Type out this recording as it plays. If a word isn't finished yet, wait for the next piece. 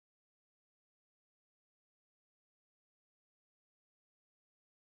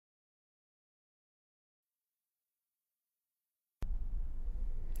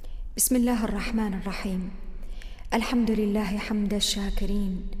بسم الله الرحمن الرحيم. الحمد لله حمد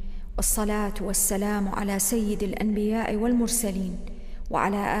الشاكرين، والصلاة والسلام على سيد الأنبياء والمرسلين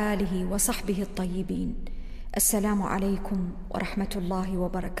وعلى آله وصحبه الطيبين. السلام عليكم ورحمة الله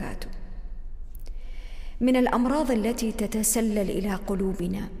وبركاته. من الأمراض التي تتسلل إلى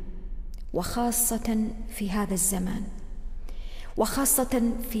قلوبنا، وخاصة في هذا الزمان،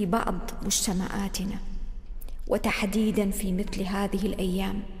 وخاصة في بعض مجتمعاتنا، وتحديدا في مثل هذه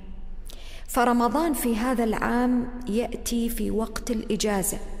الأيام، فرمضان في هذا العام يأتي في وقت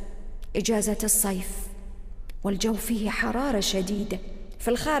الإجازة، إجازة الصيف، والجو فيه حرارة شديدة في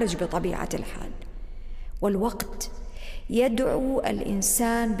الخارج بطبيعة الحال، والوقت يدعو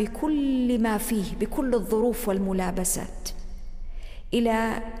الإنسان بكل ما فيه، بكل الظروف والملابسات،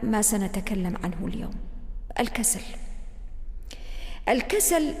 إلى ما سنتكلم عنه اليوم: الكسل.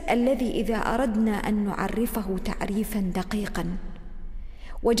 الكسل الذي إذا أردنا أن نعرفه تعريفا دقيقا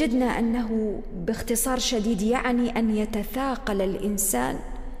وجدنا أنه باختصار شديد يعني أن يتثاقل الإنسان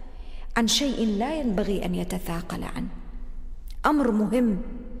عن شيء لا ينبغي أن يتثاقل عنه، أمر مهم،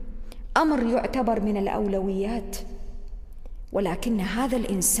 أمر يعتبر من الأولويات، ولكن هذا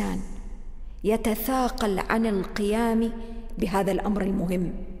الإنسان يتثاقل عن القيام بهذا الأمر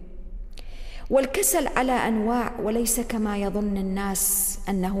المهم. والكسل على أنواع، وليس كما يظن الناس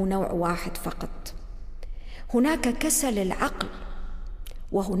أنه نوع واحد فقط. هناك كسل العقل،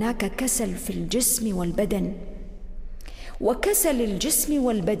 وهناك كسل في الجسم والبدن. وكسل الجسم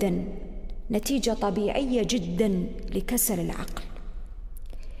والبدن نتيجة طبيعية جدا لكسل العقل.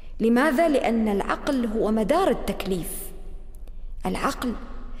 لماذا؟ لأن العقل هو مدار التكليف، العقل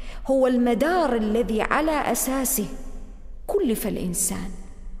هو المدار الذي على أساسه كلف الإنسان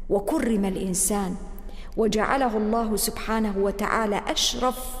وكرم الإنسان، وجعله الله سبحانه وتعالى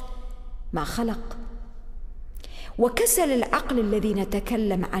أشرف ما خلق. وكسل العقل الذي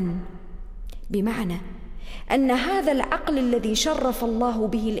نتكلم عنه بمعنى أن هذا العقل الذي شرف الله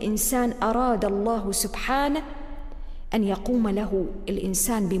به الإنسان أراد الله سبحانه أن يقوم له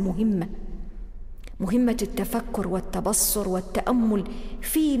الإنسان مهمة التفكر والتبصر والتأمل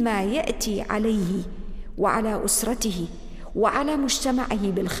فيما يأتي عليه وعلى أسرته وعلى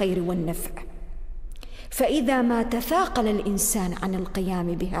مجتمعه بالخير والنفع. فإذا ما تثاقل الإنسان عن القيام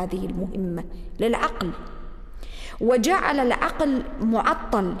بهذه المهمة للعقل، وجعل العقل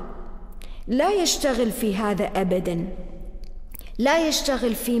معطل، لا يشتغل في هذا أبدا، لا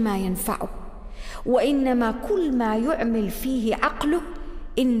يشتغل فيما ينفعه، وإنما كل ما يعمل فيه عقله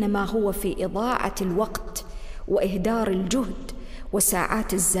إنما هو في إضاعة الوقت وإهدار الجهد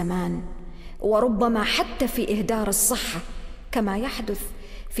وساعات الزمان، وربما حتى في إهدار الصحة، كما يحدث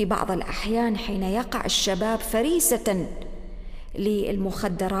في بعض الأحيان حين يقع الشباب فريسة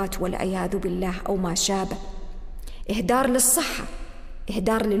للمخدرات والعياذ بالله أو ما شابه. إهدار للصحة،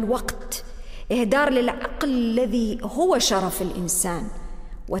 إهدار للوقت، إهدار للعقل الذي هو شرف الإنسان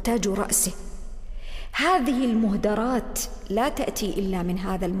وتاج رأسه. هذه المهدرات لا تأتي إلا من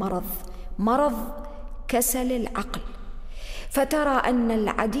هذا المرض، مرض كسل العقل. فترى أن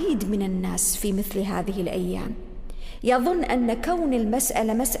العديد من الناس في مثل هذه الأيام يظن أن كون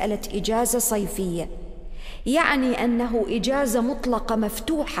المسألة مسألة إجازة صيفية يعني أنه إجازة مطلقة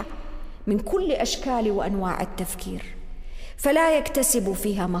مفتوحة من كل أشكال وأنواع التفكير، فلا يكتسب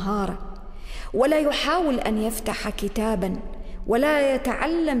فيها مهارة، ولا يحاول أن يفتح كتابا، ولا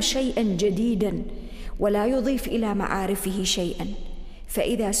يتعلم شيئا جديدا، ولا يضيف إلى معارفه شيئا.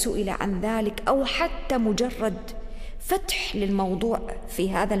 فإذا سئل عن ذلك أو حتى مجرد فتح للموضوع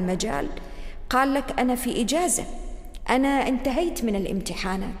في هذا المجال قال لك: أنا في إجازة، أنا انتهيت من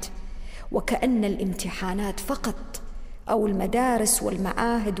الامتحانات. وكأن الامتحانات فقط أو المدارس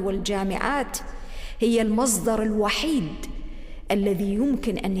والمعاهد والجامعات هي المصدر الوحيد الذي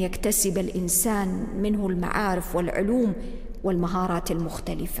يمكن أن يكتسب الإنسان منه المعارف والعلوم والمهارات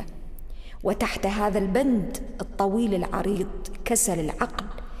المختلفة. وتحت هذا البند الطويل العريض كسل العقل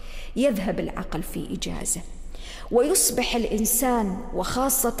يذهب العقل في إجازة، ويصبح الإنسان،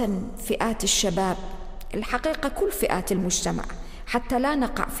 وخاصة فئات الشباب، الحقيقة كل فئات المجتمع حتى لا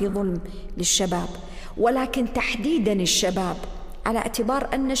نقع في ظلم للشباب، ولكن تحديدا الشباب، على اعتبار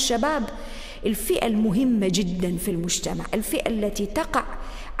أن الشباب الفئة المهمة جدا في المجتمع، الفئة التي تقع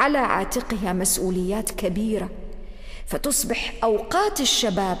على عاتقها مسؤوليات كبيرة، فتصبح أوقات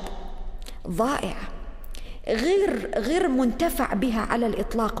الشباب ضائعة، غير منتفع بها على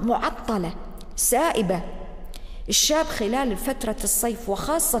الإطلاق، معطلة، سائبة. الشاب خلال فترة الصيف،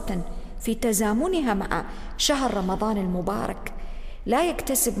 وخاصة في تزامنها مع شهر رمضان المبارك، لا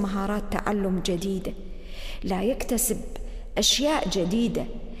يكتسب مهارات تعلم جديدة، لا يكتسب أشياء جديدة،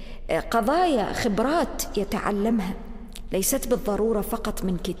 قضايا خبرات يتعلمها، ليست بالضرورة فقط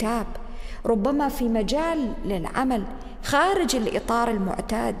من كتاب، ربما في مجال للعمل خارج الإطار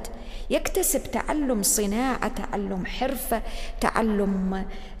المعتاد، يكتسب تعلم صناعة، تعلم حرفة، تعلم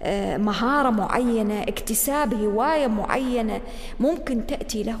مهارة معينة، اكتساب هواية معينة ممكن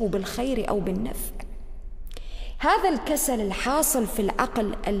تأتي له بالخير أو بالنفع. هذا الكسل الحاصل في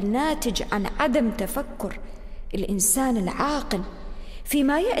العقل الناتج عن عدم تفكر الإنسان العاقل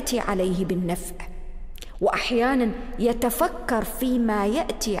فيما يأتي عليه بالنفع، وأحيانا يتفكر فيما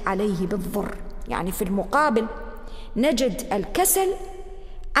يأتي عليه بالضر. يعني في المقابل نجد الكسل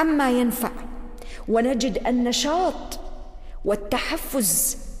عما ينفع، ونجد النشاط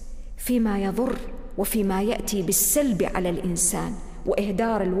والتحفز فيما يضر وفيما يأتي بالسلب على الإنسان،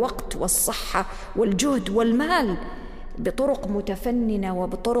 وإهدار الوقت والصحة والجهد والمال بطرق متفننة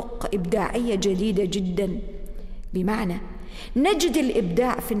وبطرق إبداعية جديدة جدا. بمعنى نجد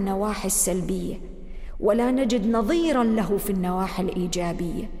الإبداع في النواحي السلبية ولا نجد نظيرا له في النواحي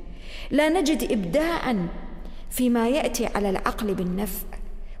الإيجابية، لا نجد إبداعا فيما يأتي على العقل بالنفع،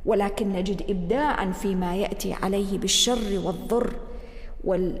 ولكن نجد إبداعا فيما يأتي عليه بالشر والضر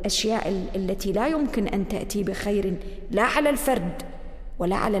والأشياء التي لا يمكن أن تأتي بخير لا على الفرد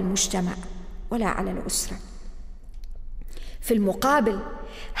ولا على المجتمع ولا على الأسرة. في المقابل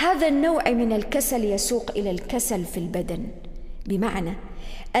هذا النوع من الكسل يسوق إلى الكسل في البدن، بمعنى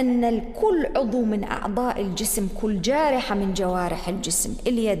أن كل عضو من أعضاء الجسم، كل جارحة من جوارح الجسم،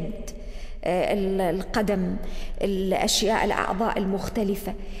 اليد، القدم، الأشياء، الأعضاء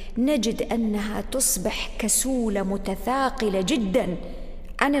المختلفة، نجد أنها تصبح كسولة متثاقلة جدا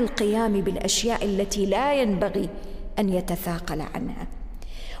عن القيام بالأشياء التي لا ينبغي أن يتثاقل عنها.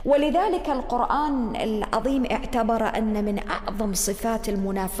 ولذلك القرآن العظيم اعتبر أن من أعظم صفات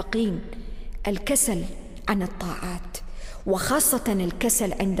المنافقين الكسل عن الطاعات، وخاصة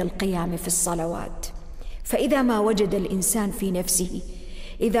الكسل عند القيام في الصلوات. فإذا ما وجد الإنسان في نفسه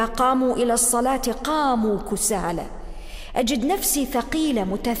إذا قاموا إلى الصلاة قاموا كسالى، أجد نفسي ثقيلة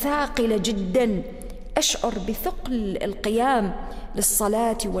متثاقلة جدا، أشعر بثقل القيام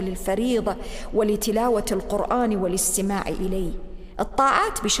للصلاة وللفريضة ولتلاوة القرآن والاستماع إليه،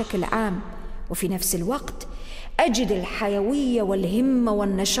 الطاعات بشكل عام. وفي نفس الوقت أجد الحيوية والهمة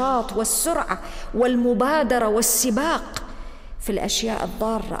والنشاط والسرعة والمبادرة والسباق في الأشياء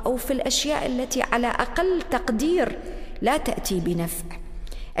الضارة أو في الأشياء التي على أقل تقدير لا تأتي بنفع،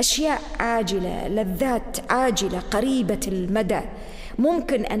 أشياء عاجلة، لذات عاجلة قريبة المدى،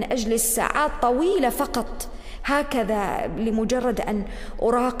 ممكن أن أجلس ساعات طويلة فقط هكذا لمجرد أن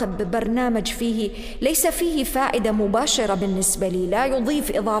أراقب برنامج ليس فيه فائدة مباشرة بالنسبة لي، لا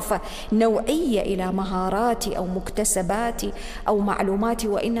يضيف إضافة نوعية إلى مهاراتي أو مكتسباتي أو معلوماتي،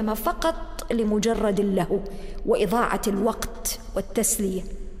 وإنما فقط لمجرد اللهو وإضاعة الوقت والتسلية.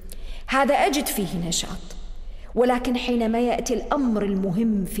 هذا أجد فيه نشاط. ولكن حينما يأتي الأمر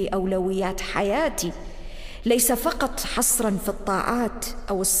المهم في أولويات حياتي، ليس فقط حصرا في الطاعات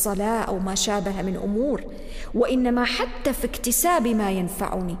أو الصلاة أو ما شابه من أمور، وإنما حتى في اكتساب ما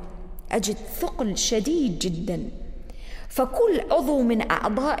ينفعني، أجد ثقل شديد جدا. فكل عضو من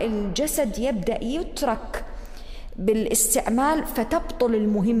أعضاء الجسد يبدأ يترك بالاستعمال، فتبطل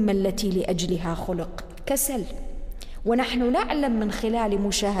المهمة التي لأجلها خلق. كسل. ونحن نعلم من خلال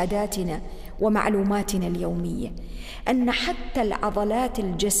مشاهداتنا ومعلوماتنا اليومية أن حتى العضلات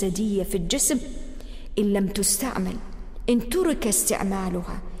الجسدية في الجسم إن لم تستعمل، إن ترك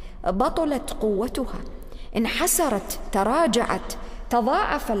استعمالها، بطلت قوتها، انحسرت، تراجعت،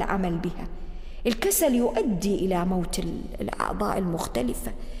 تضاعف العمل بها. الكسل يؤدي إلى موت الأعضاء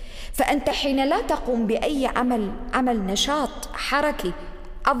المختلفة. فأنت حين لا تقوم بأي عمل نشاط حركي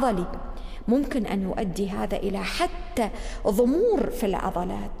عضلي، ممكن أن يؤدي هذا إلى حتى ضمور في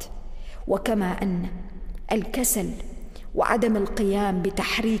العضلات. وكما أن الكسل وعدم القيام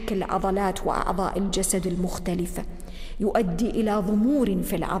بتحريك العضلات وأعضاء الجسد المختلفة يؤدي إلى ضمور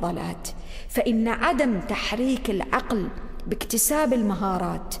في العضلات، فإن عدم تحريك العقل باكتساب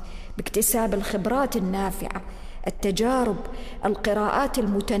المهارات، باكتساب الخبرات النافعة، التجارب، القراءات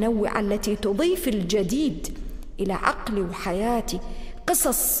المتنوعة التي تضيف الجديد إلى عقلي وحياتي،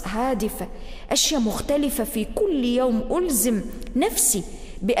 قصص هادفة، أشياء مختلفة في كل يوم، ألزم نفسي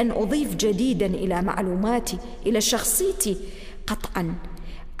بأن أضيف جديدا إلى معلوماتي، إلى شخصيتي. قطعا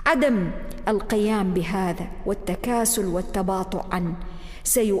عدم القيام بهذا والتكاسل والتباطؤ عنه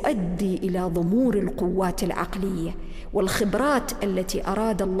سيؤدي إلى ضمور القوات العقلية والخبرات التي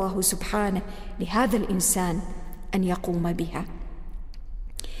أراد الله سبحانه لهذا الإنسان أن يقوم بها.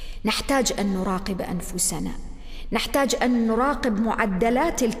 نحتاج أن نراقب أنفسنا، نحتاج أن نراقب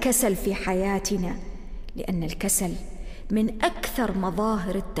معدلات الكسل في حياتنا، لأن الكسل من أكثر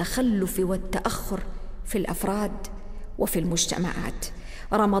مظاهر التخلف والتأخر في الأفراد وفي المجتمعات.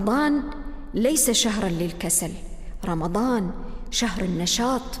 رمضان ليس شهرا للكسل، رمضان شهر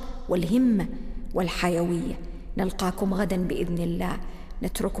النشاط والهمة والحيوية. نلقاكم غدا بإذن الله،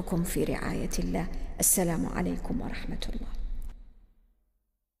 نترككم في رعاية الله. السلام عليكم ورحمة الله.